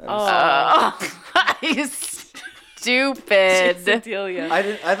 quesadilla. You stupid. Delia.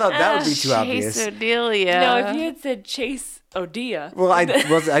 I thought that would be too obvious. Chase Odelia. No, if you had said Chase Odia, Well, I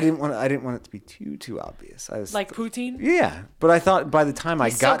didn't want it to be too obvious. I was like Poutine. yeah, but I thought by the time I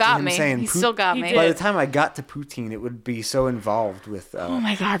He still got to got him me. saying He still got He me. did. by the time I got to poutine, it would be so involved with. Oh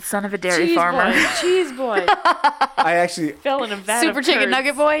my God, son of a dairy Cheese farmer. boy. Cheese boy. I actually Fell in a vat Super of Chicken curds.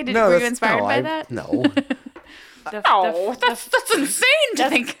 Nugget Boy? Were you that's- inspired no, by I- that? No, Oh, that's insane to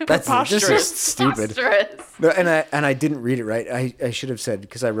think. that's this is Preposterous. stupid. Preposterous. No, and I didn't read it right. I should have said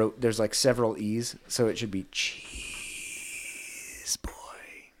because I wrote there's like several e's, so it should be cheese boy.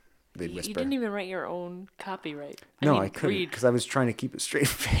 They'd You whisper. didn't even write your own copyright. No, mean, I couldn't read. because I was trying to keep a straight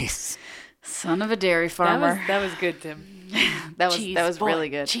face. Son of a dairy farmer. That was good, Tim. That Cheese was boy, really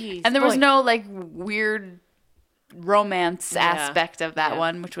good. cheese And there was boy. no like weird romance Yeah. aspect of that Yeah.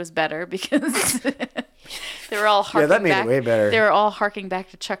 one, which was better because they were all Yeah, harking that made it back. way better. They were all harking back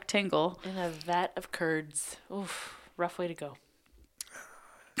to Chuck Tingle. In a vat of curds. Oof, rough way to go.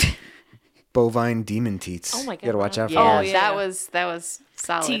 bovine demon teats. Oh my You gotta watch God. out for Yeah, those. yeah. that was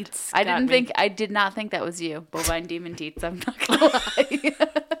solid. Teats I got didn't me. think I did not think that was you. Bovine demon teats. I'm not gonna lie.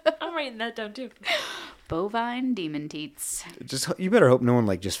 I'm writing that down too. Bovine demon teats. Just you better hope no one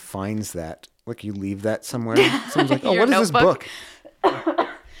like just finds that. Like you leave that somewhere. Someone's like, oh, Your what is this notebook. book?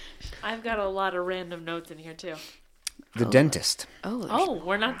 I've got a lot of random notes in here too. The Dentist. Oh, Oh,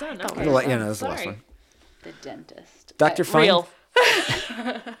 we're not done. Okay. Yeah, no, that's the last Sorry. one. the dentist. Dr. Fine. Real.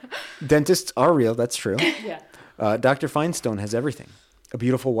 Dentists are real. That's true. Yeah. Dr. Finestone has everything. A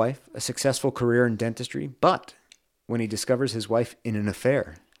beautiful wife, a successful career in dentistry, but when he discovers his wife in an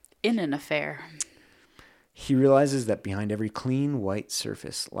affair, In an affair. he realizes that behind every clean white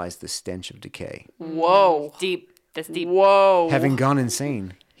surface lies the stench of decay. Whoa. Deep. That's deep. Whoa. Having gone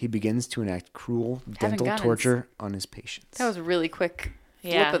insane, he begins to enact cruel Having dental gone torture on his patients. That was a really quick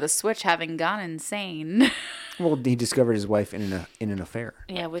Yeah. flip of the switch, having gone insane. Well, he discovered his wife in an affair.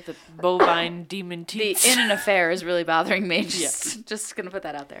 Yeah, with the bovine demon The teeth. in an affair is really bothering me. Just gonna put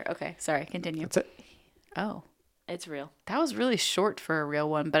that out there. Okay, sorry, continue. That's it. Oh, It's real. that was really short for a real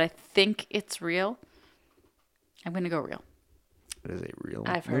one, but I think it's real. I'm gonna go real. It is a real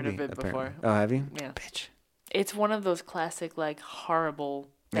I've heard of movie, it apparently. before. Oh, have you? Yeah. Bitch. It's one of those classic, like, horrible,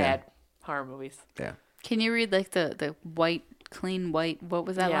 bad horror movies. Yeah. Can you read like the white, clean white? What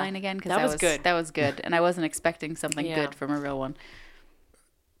was that Yeah. line again? 'Cause That was good. That was good, and I wasn't expecting something Yeah. good from a real one.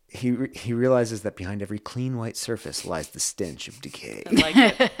 He realizes that behind every clean white surface lies the stench of decay. I like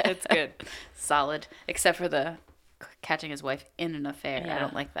it. It's good. Solid, except for the catching his wife in an affair. I Yeah.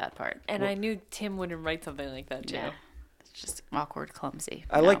 don't like that part. And I knew Tim wouldn't write something like that, too. Yeah. It's just awkward, clumsy.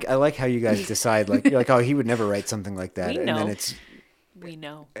 I No. like how you guys decide. Like you're like, oh, he would never write something like that, We and know. then it's We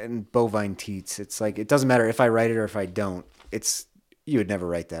know. and bovine teats. It's like it doesn't matter if I write it or if I don't. It's you would never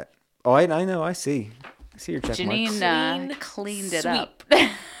write that. Oh, I know. I see your check marks. Janine cleaned it up.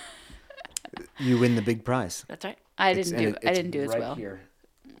 You win the big prize. That's right. I It's- didn't do. and I it's didn't do as right well. Here.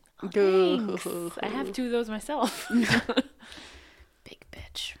 Thanks. I have 2 of those myself. Big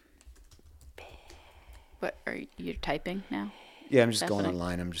bitch. What are you typing now? Yeah, I'm just going Definitely.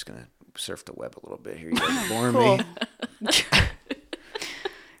 online. I'm just gonna surf the web a little bit here. You guys are boring me.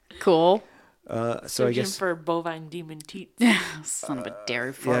 Cool. So I Searching guess for bovine demon teeth. Son of a dairy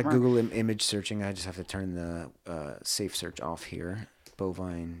yeah. farmer. Google image searching. I just have to turn the safe search off here.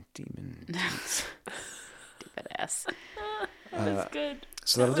 Bovine demon teats. Stupid ass. That was good.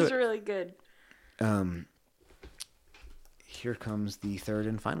 So That that'll do was it. really good. Here comes the third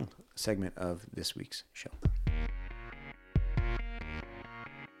and final segment of this week's show.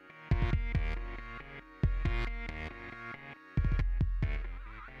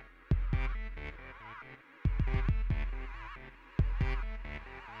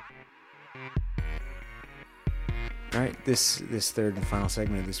 All right, this third and final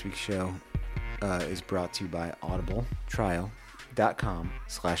segment of this week's show is brought to you by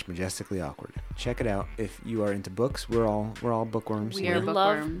audibletrial.com/majesticallyawkward. Check it out if you are into books. We're all bookworms. We here. are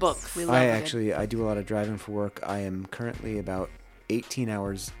love bookworms. books. We love I it. do a lot of driving for work. I am currently about 18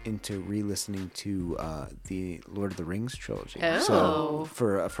 hours into re-listening to the Lord of the Rings trilogy. Oh. So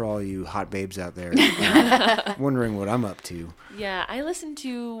for all you hot babes out there wondering what I'm up to, Yeah, I listened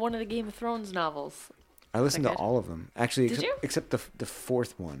to one of the Game of Thrones novels. I listened to good? all of them. Actually, Did you? except the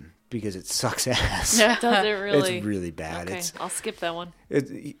fourth one because it sucks ass. Does it really? It's really bad. Okay, It's I'll skip that one.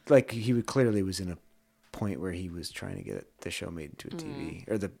 like he clearly was in a point where he was trying to get the show made into a TV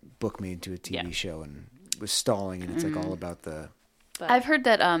or the book made into a TV Yeah. show and was stalling, and it's like all about the. But I've heard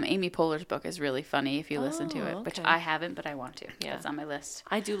that Amy Poehler's book is really funny if you listen to Oh, it, which okay. I haven't, but I want to. Yeah. That's on my list.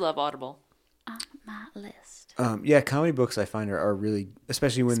 I do love Audible. My list. Yeah, comedy books I find are really,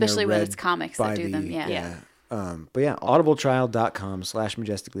 especially when Especially they're when read it's comics that by do them, yeah. Yeah. But yeah,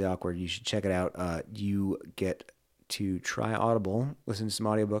 audibletrial.com/majesticallyawkward. You should check it out. You get to try Audible, listen to some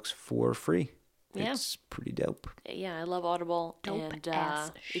audiobooks for free. Yeah. It's pretty dope. Yeah, I love Audible. Dope and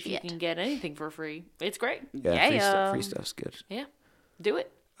ass if you shit. can get anything for free, it's great. Yeah, free stuff's good. Yeah, do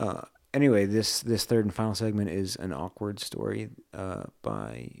it. Anyway, this third and final segment is an awkward story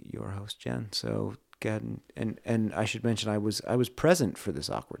by your host Jen. So go ahead and I should mention I was present for this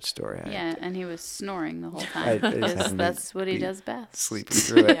awkward story. Yeah, and he was snoring the whole I time. just Because happened to that's what he be does best. sleeping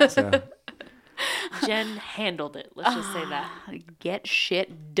through it. So. Jen handled it. Let's just say that. Get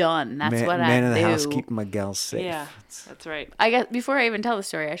shit done. That's what man I in the do. house keeping my gals safe. Yeah, that's right. I guess before I even tell the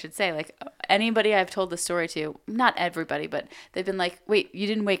story, I should say, like, anybody I've told the story to, not everybody, but they've been like, wait, you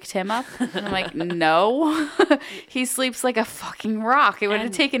didn't wake Tim up? And I'm like, no. He sleeps like a fucking rock. It would have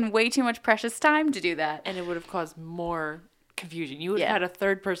And- taken way too much precious time to do that. And it would have caused more confusion. You would Yeah. have had a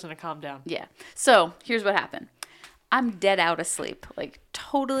third person to calm down. Yeah. So here's what happened. I'm dead out asleep, like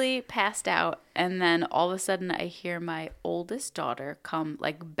totally passed out. And then all of a sudden I hear my oldest daughter come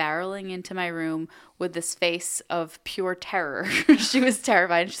like barreling into my room with this face of pure terror. She was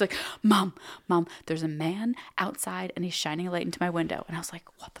terrified. She's like, Mom, there's a man outside and he's shining a light into my window. And I was like,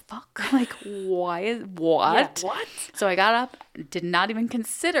 what the fuck? Like, what? Yeah, what? So I got up, did not even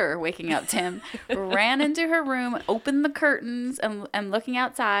consider waking up Tim, ran into her room, opened the curtains and looking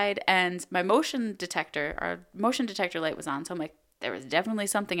outside, and our motion detector light was on. So I'm like, there was definitely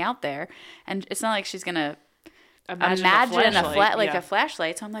something out there. And it's not like she's going to imagine a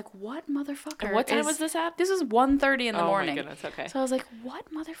flashlight. So I'm like, what motherfucker? And what time was this at? This was 1:30 in the morning. Oh my goodness, okay. So I was like, what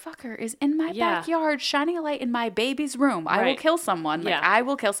motherfucker is in my backyard shining a light in my baby's room? I will kill someone. Like, I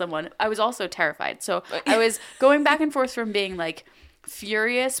will kill someone. I was also terrified. So I was going back and forth from being like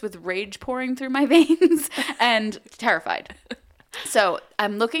furious with rage pouring through my veins and terrified. So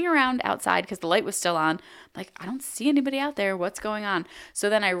I'm looking around outside because the light was still on. Like, I don't see anybody out there. What's going on? So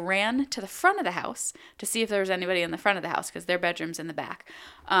then I ran to the front of the house to see if there was anybody in the front of the house because their bedroom's in the back.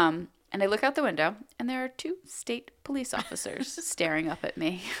 And I look out the window and there are 2 state police officers staring up at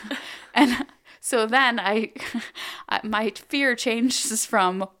me. And so then my fear changes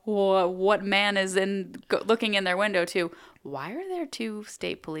from what man is looking in their window to why are there 2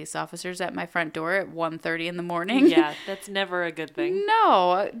 state police officers at my front door at 1:30 in the morning? Yeah, that's never a good thing.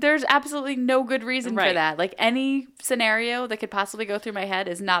 No, there's absolutely no good reason for that. Like, any scenario that could possibly go through my head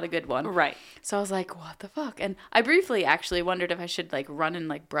is not a good one. Right. So I was like, what the fuck? And I briefly actually wondered if I should like run and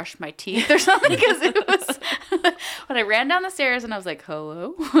like brush my teeth or something because it was when I ran down the stairs and I was like,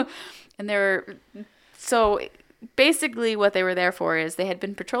 hello? And so basically what they were there for is they had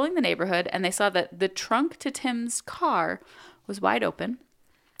been patrolling the neighborhood and they saw that the trunk to Tim's car was wide open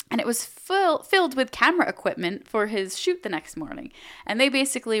and it was filled with camera equipment for his shoot the next morning. And they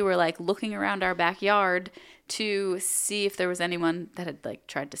basically were like looking around our backyard to see if there was anyone that had like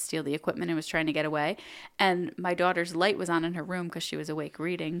tried to steal the equipment and was trying to get away. And my daughter's light was on in her room because she was awake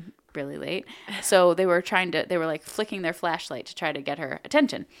reading really late. So they were like flicking their flashlight to try to get her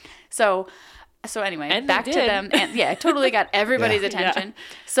attention. So anyway, and back to them. And I totally got everybody's attention.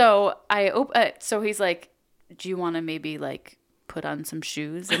 So so he's like, do you want to maybe like put on some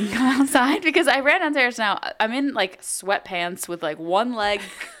shoes and go outside? Because I ran downstairs now. I'm in like sweatpants with like one leg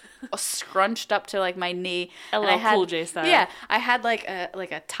scrunched up to like my knee. LL Cool J style. Yeah. I had like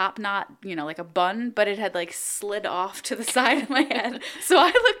a top knot, like a bun, but it had like slid off to the side of my head. So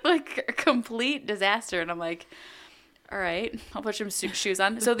I looked like a complete disaster. And I'm like, all right, I'll put some shoes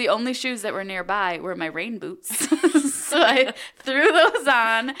on. So the only shoes that were nearby were my rain boots. So I threw those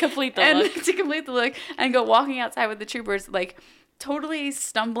on. To complete the look and go walking outside with the troopers, like totally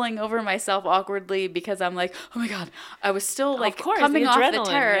stumbling over myself awkwardly because I'm like, oh my God, I was still like coming off the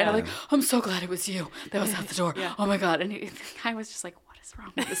terror. And I'm like, I'm so glad it was you that was out the door. Oh my God. And I was just like, what is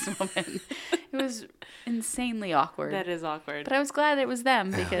wrong with this woman? It was insanely awkward. That is awkward. But I was glad it was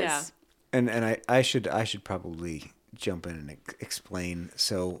them because. Yeah. And I should probably jump in and explain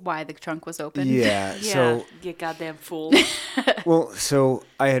why the trunk was open. Yeah. So you goddamn fool. Well, so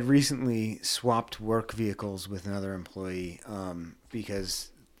I had recently swapped work vehicles with another employee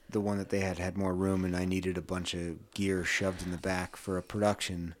because the one that they had more room and I needed a bunch of gear shoved in the back for a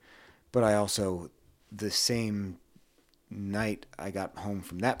production. But I also, the same night I got home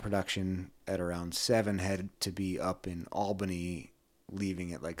from that production at around 7, had to be up in Albany,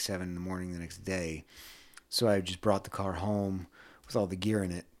 leaving at like 7 in the morning the next day. So I just brought the car home with all the gear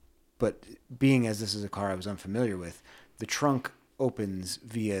in it. But being as this is a car I was unfamiliar with, the trunk opens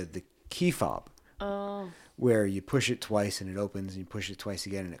via the key fob. Oh. Where you push it twice and it opens, and you push it twice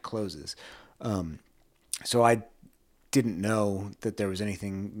again and it closes. So I didn't know that there was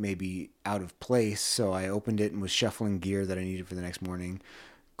anything maybe out of place. So I opened it and was shuffling gear that I needed for the next morning.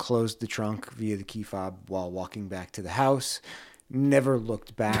 Closed the trunk via the key fob while walking back to the house. Never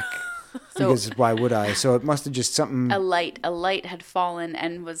looked back. Because why would I? So it must have just something. A light had fallen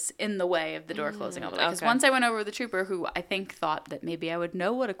and was in the way of the door closing all the way. Because once I went over with the trooper, who I think thought that maybe I would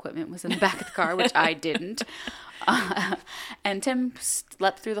know what equipment was in the back of the car, which I didn't. And Tim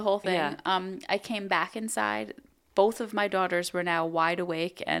slept through the whole thing. Yeah. I came back inside. Both of my daughters were now wide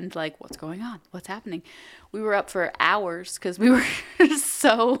awake and like, what's going on? What's happening? We were up for hours because we were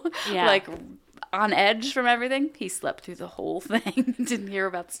so like on edge from everything. He slept through the whole thing. Didn't hear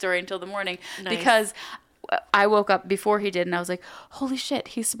about the story until the morning. Nice. Because I woke up before he did and I was like, holy shit,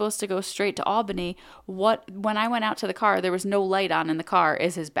 he's supposed to go straight to Albany. When I went out to the car, there was no light on in the car.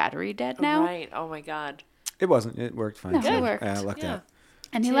 Is his battery dead now? Right. Oh my God. It wasn't. It worked fine. No, it worked. I lucked out.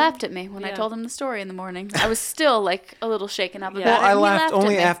 And he laughed at me when I told him the story in the morning. I was still like a little shaken up about it. Well, I laughed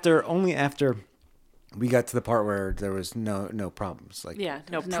only after we got to the part where there was no problems. Like, Yeah,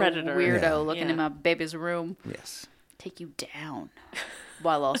 no No predator. weirdo Yeah. looking in my baby's room. yes. Take you down.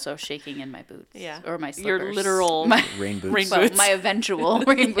 While also shaking in my boots. Yeah. Or my slippers. Your literal My, Rain boots. Rain well, boots. my eventual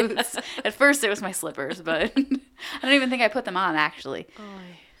rain boots. At first it was my slippers, but I don't even think I put them on, actually.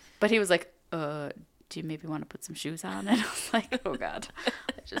 Oy. But he was like, do you maybe want to put some shoes on? And I was like, oh, God.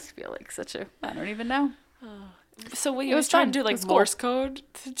 I just feel like such a, I don't even know. So what It you was was trying fun. to do It like was cool. Morse code?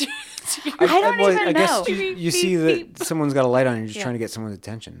 I don't even I guess know. you Beep, see beep, that someone's got a light on and you're just Yeah. trying to get someone's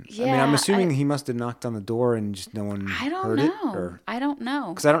attention. I mean, Yeah, I'm assuming he must have knocked on the door and just no one I don't heard it. know. I don't know.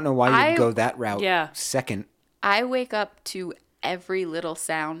 Because I don't know why you'd I- go that route Yeah. second. I wake up to every little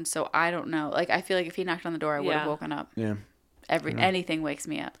sound, so I don't know. Like, I feel like if he knocked on the door, I would have Yeah. woken up. Yeah. Anything wakes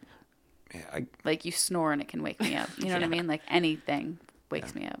me up. Yeah, Like, you snore and it can wake me up. You know what I mean? Like, anything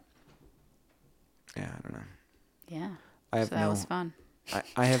wakes me up. I don't know. Yeah. I have So that was fun.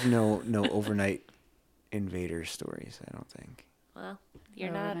 I have no overnight invader stories. I don't think. Well, you're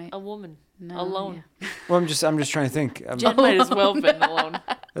Oh, not right. a woman No, alone. Well, I'm just trying to think. Jen might as well have been alone.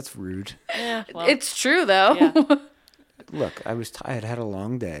 That's rude. Yeah, well, It's true, though. Yeah. Look, I had had a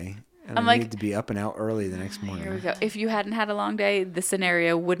long day, and I'm I like- needed to be up and out early the next morning. Here we go. If you hadn't had a long day, the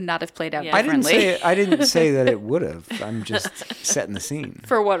scenario would not have played out Yeah. I didn't differently. I didn't say that it would have. I'm just setting the scene.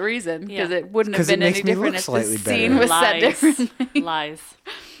 For what reason? Because Yeah. it wouldn't have 'Cause it been any makes me different look if the slightly scene better. was set differently. Lies.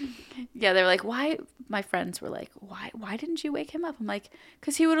 Yeah, they were like, "Why?" My friends were like, "Why didn't you wake him up?" I'm like,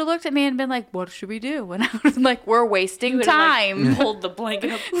 "Cause he would have looked at me and been like, what should we do?" And I was like, "We're wasting Would've, like, time." pulled the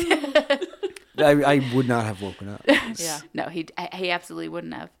blanket up. I would not have woken up. Yeah. No, he absolutely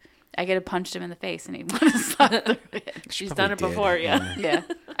wouldn't have. I could have punched him in the face and he would have slept through it. She's Probably done it did, before, yeah. Yeah,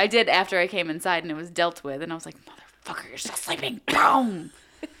 I did after I came inside and it was dealt with, and I was like, "Motherfucker, you're still sleeping." Boom.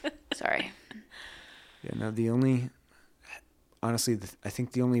 Sorry. Yeah, no, honestly, I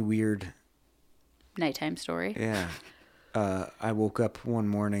think the only weird, Nighttime story. yeah, I woke up one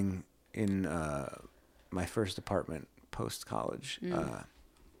morning in my first apartment post-college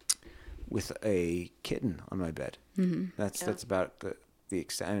with a kitten on my bed. Mm-hmm. That's about the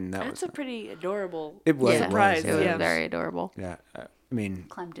extent, and That's a pretty adorable It was, surprise. It was yeah. very adorable. yeah. I mean,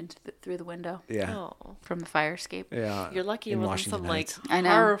 Climbed into through the window yeah, Oh, from the fire escape. yeah. you're lucky it in wasn't Washington some like Heights. I know.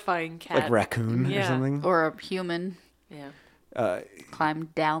 horrifying cat. Like raccoon or Yeah. something. Or a human Yeah.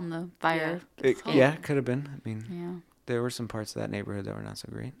 climbed down the fire. Yeah, could have been. I mean, Yeah. there were some parts of that neighborhood that were not so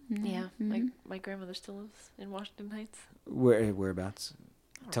great. Yeah. Mm-hmm. My grandmother still lives in Washington Heights. Whereabouts?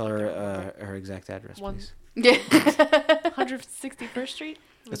 Tell her her exact address, One- please. Yeah. 161st Street?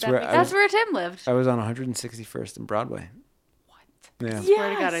 Would That's that where make I That's sense? where Tim lived. I was on 161st and Broadway. What? Yeah. Swear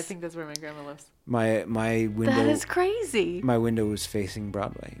to God, I Yes. think that's where my grandma lives. My window. That is crazy. My window was facing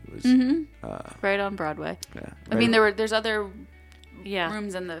Broadway. It was Right on Broadway. yeah, I mean, there's other Yeah.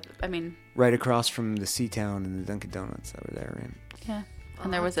 rooms in the. I mean, right across from the Seatown and the Dunkin' Donuts that were there. Right? yeah.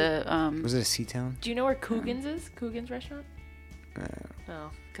 And there was a Was it a Seatown? Do you know where Coogan's is? Coogan's restaurant? Uh, Oh,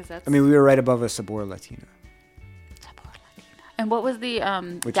 because that's. I mean, we were right above a Sabor Latina. And what was the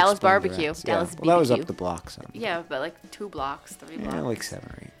Which Dallas explains the barbecue? rats. Dallas yeah. BBQ. Well, that was up the block. So. Yeah, but like 2 blocks, 3 blocks. Yeah, like 7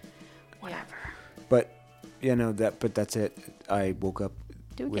 or 8. Whatever. But yeah, no, but that's it. I woke up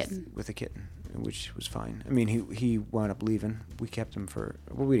Do a kitten. with a kitten, which was fine. I mean, he wound up leaving. We kept him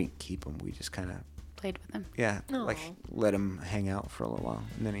we didn't keep him. We just kind of Played with him. like Aw. let him hang out for a little while,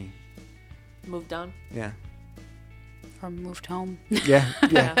 and then he Moved on. yeah Or moved home. yeah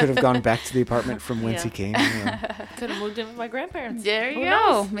could have gone back to the apartment from whence he Yeah. came. You know. Could have moved in with my grandparents. There Who you go.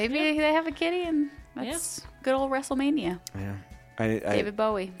 knows? Maybe they have a kitty and that's good old WrestleMania. Yeah, I David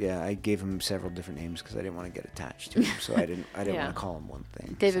Bowie. Yeah, I gave him several different names because I didn't want to get attached to him, so I didn't Yeah. want to call him one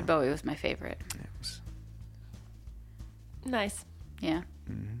thing. David so, Bowie was my favorite. yeah, it was- Nice. Yeah.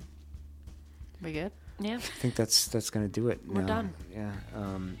 mhm. We good? Yeah. I think that's gonna do it. We're now. done. Yeah.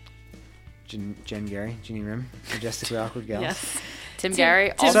 Jen Gary, Ginny Rim, Majestically Awkward Gals. Yes. Tim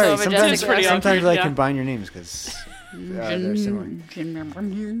Gary, also Sorry, a sometimes, majestic. pretty sometimes awkward, I yeah. combine your names because they're similar.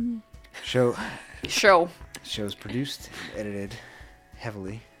 Show's produced and edited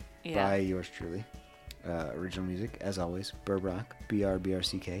heavily Yeah. by yours truly. Original music, as always, Burbrock,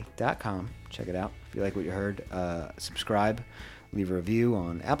 brbrck.com. Check it out. If you like what you heard, subscribe, leave a review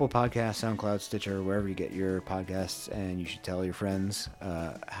on Apple Podcasts, SoundCloud, Stitcher, wherever you get your podcasts, and you should tell your friends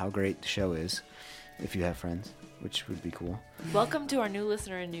how great the show is, if you have friends, which would be cool. Welcome to our new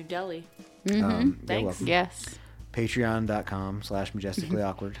listener in New Delhi. You're Thanks. welcome. Yes.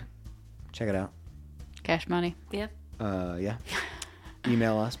 Patreon.com/majesticallyawkward. Check it out. Cash money. Yeah. Yeah.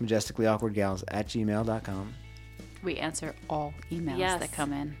 Email us, majesticallyawkwardgals@gmail.com. We answer all emails Yes. that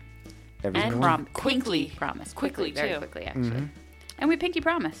come in. Every And single one. quickly. Pinky promise. Quickly, Very too. quickly, actually. Mhm. And we pinky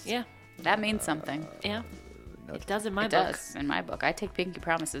promise. Yeah. That means something. Yeah. It does in my It book. does in my book. I take Pinky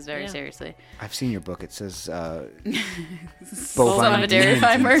Promises very seriously. I've seen your book. It says Son of a dairy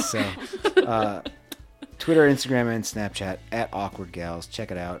farmer. So, Twitter, Instagram, and Snapchat at Awkward Gals.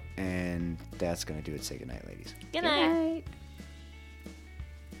 Check it out. And that's going to do it. Say goodnight, ladies. Good night. Good night.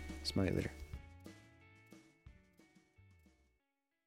 Smell you later.